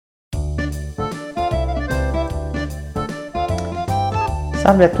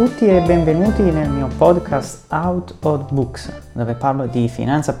Salve a tutti e benvenuti nel mio podcast Out of Books, dove parlo di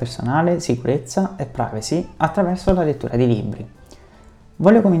finanza personale, sicurezza e privacy attraverso la lettura di libri.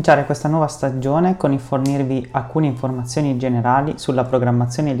 Voglio cominciare questa nuova stagione con il fornirvi alcune informazioni generali sulla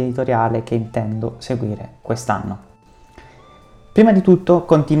programmazione editoriale che intendo seguire quest'anno. Prima di tutto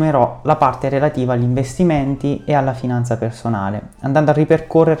continuerò la parte relativa agli investimenti e alla finanza personale, andando a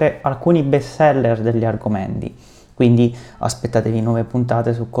ripercorrere alcuni bestseller degli argomenti. Quindi aspettatevi nuove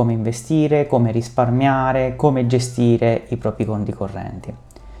puntate su come investire, come risparmiare, come gestire i propri conti correnti.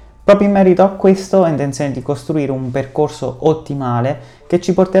 Proprio in merito a questo ho intenzione di costruire un percorso ottimale che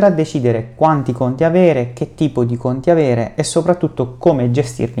ci porterà a decidere quanti conti avere, che tipo di conti avere e soprattutto come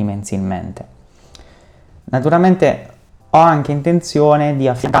gestirli mensilmente. Naturalmente ho anche intenzione di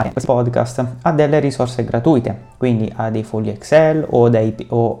affiancare questi podcast a delle risorse gratuite, quindi a dei fogli Excel o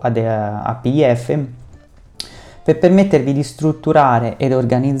a PDF, per permettervi di strutturare ed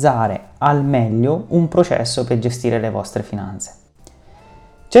organizzare al meglio un processo per gestire le vostre finanze.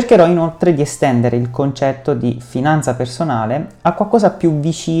 Cercherò inoltre di estendere il concetto di finanza personale a qualcosa più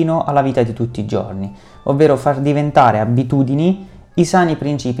vicino alla vita di tutti i giorni, ovvero far diventare abitudini i sani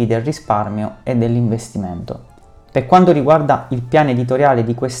principi del risparmio e dell'investimento. Per quanto riguarda il piano editoriale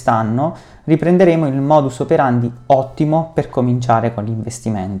di quest'anno, riprenderemo il modus operandi ottimo per cominciare con gli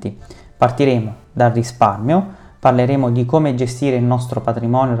investimenti. Partiremo dal risparmio, parleremo di come gestire il nostro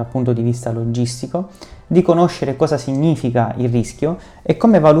patrimonio dal punto di vista logistico, di conoscere cosa significa il rischio e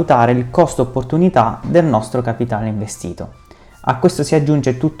come valutare il costo-opportunità del nostro capitale investito. A questo si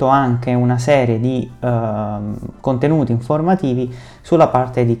aggiunge tutto anche una serie di contenuti informativi sulla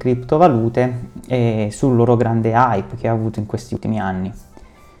parte di criptovalute e sul loro grande hype che ha avuto in questi ultimi anni.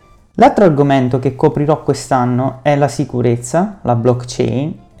 L'altro argomento che coprirò quest'anno è la sicurezza, la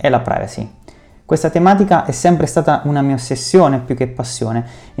blockchain e la privacy. Questa tematica è sempre stata una mia ossessione più che passione.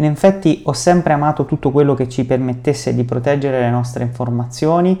 In effetti ho sempre amato tutto quello che ci permettesse di proteggere le nostre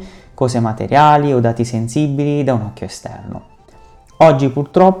informazioni, cose materiali o dati sensibili da un occhio esterno. Oggi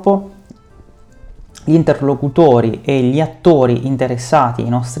purtroppo gli interlocutori e gli attori interessati ai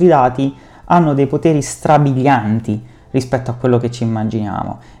nostri dati hanno dei poteri strabilianti rispetto a quello che ci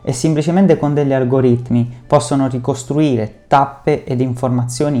immaginiamo e semplicemente con degli algoritmi possono ricostruire tappe ed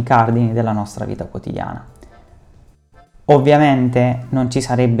informazioni cardini della nostra vita quotidiana. Ovviamente non ci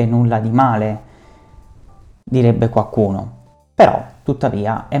sarebbe nulla di male, direbbe qualcuno, però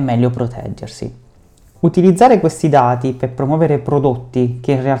tuttavia è meglio proteggersi. Utilizzare questi dati per promuovere prodotti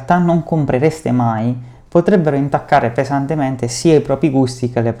che in realtà non comprereste mai potrebbero intaccare pesantemente sia i propri gusti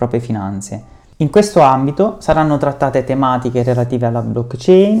che le proprie finanze. In questo ambito saranno trattate tematiche relative alla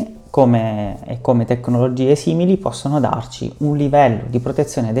blockchain e come tecnologie simili possono darci un livello di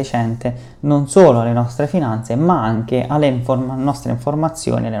protezione decente non solo alle nostre finanze ma anche alle nostre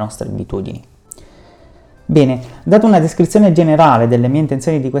informazioni e alle nostre abitudini. Bene, data una descrizione generale delle mie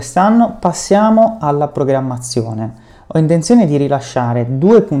intenzioni di quest'anno, passiamo alla programmazione. Ho intenzione di rilasciare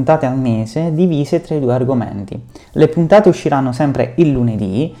 2 puntate al mese divise tra i 2 argomenti. Le puntate usciranno sempre il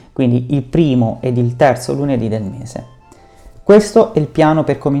lunedì, quindi il primo ed il terzo lunedì del mese. Questo è il piano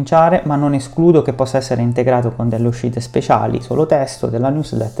per cominciare, ma non escludo che possa essere integrato con delle uscite speciali, solo testo, della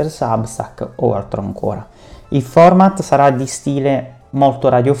newsletter Substack o altro ancora. Il format sarà di stile molto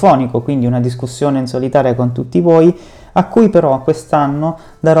radiofonico, quindi una discussione in solitaria con tutti voi, a cui però quest'anno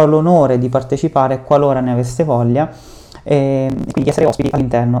darò l'onore di partecipare qualora ne aveste voglia, e quindi essere ospiti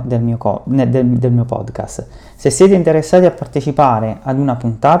all'interno del mio podcast. Se siete interessati a partecipare ad una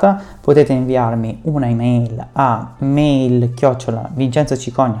puntata potete inviarmi una email a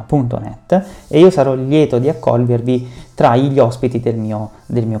mail@vincenzocicogna.net e io sarò lieto di accogliervi tra gli ospiti del mio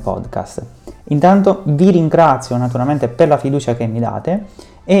podcast. Intanto vi ringrazio naturalmente per la fiducia che mi date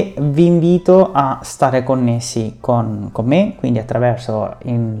e vi invito a stare connessi con me, quindi attraverso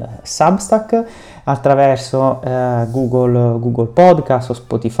il Substack, attraverso Google Podcast o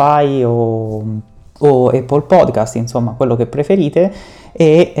Spotify o Apple Podcast, insomma quello che preferite,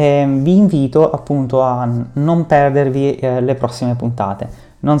 e vi invito appunto a non perdervi le prossime puntate.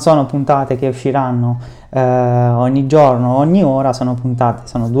 Non sono puntate che usciranno ogni giorno, ogni ora, sono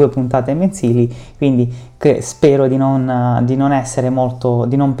 2 puntate mensili, quindi spero di non essere molto,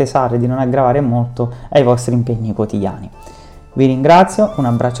 di non pesare, di non aggravare molto ai vostri impegni quotidiani. Vi ringrazio, un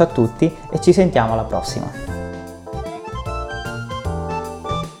abbraccio a tutti e ci sentiamo alla prossima.